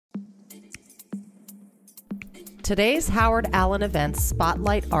Today's Howard Allen Events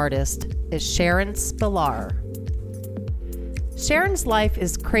Spotlight artist is Sharon Spillar. Sharon's life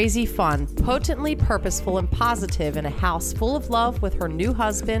is crazy fun, potently purposeful and positive in a house full of love with her new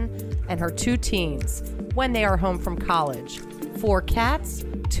husband and her 2 teens when they are home from college, 4 cats,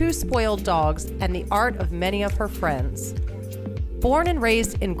 2 spoiled dogs, and the art of many of her friends. Born and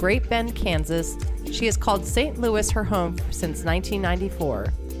raised in Great Bend, Kansas, she has called St. Louis her home since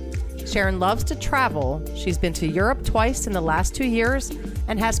 1994. Sharon loves to travel. She's been to Europe twice in the last 2 years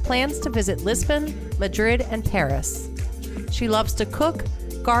and has plans to visit Lisbon, Madrid, and Paris. She loves to cook,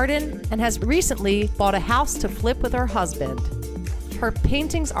 garden, and has recently bought a house to flip with her husband. Her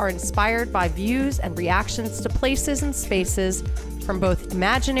paintings are inspired by views and reactions to places and spaces from both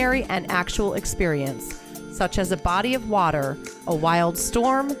imaginary and actual experience, such as a body of water, a wild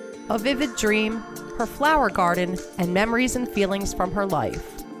storm, a vivid dream, her flower garden, and memories and feelings from her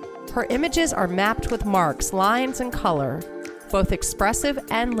life. Her images are mapped with marks, lines, and color, both expressive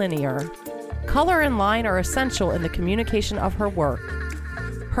and linear. Color and line are essential in the communication of her work.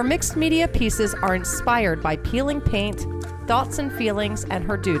 Her mixed media pieces are inspired by peeling paint, thoughts and feelings, and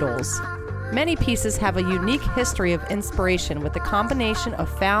her doodles. Many pieces have a unique history of inspiration with the combination of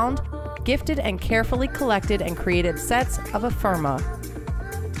found, gifted, and carefully collected and created sets of ephemera.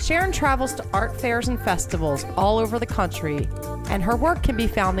 Sharon travels to art fairs and festivals all over the country, and her work can be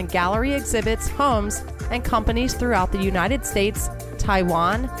found in gallery exhibits, homes, and companies throughout the United States,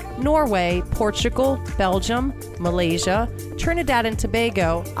 Taiwan, Norway, Portugal, Belgium, Malaysia, Trinidad and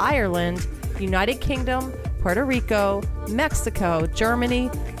Tobago, Ireland, United Kingdom, Puerto Rico, Mexico, Germany,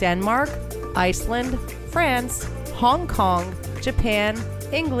 Denmark, Iceland, France, Hong Kong, Japan,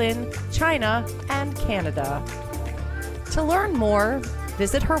 England, China, and Canada. To learn more,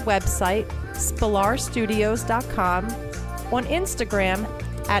 visit her website, spillarstudios.com, on Instagram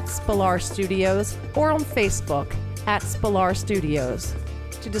 @SpillarStudios, or on Facebook @Spillar Studios.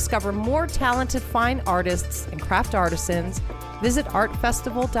 To discover more talented fine artists and craft artisans, visit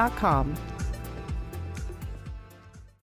artfestival.com.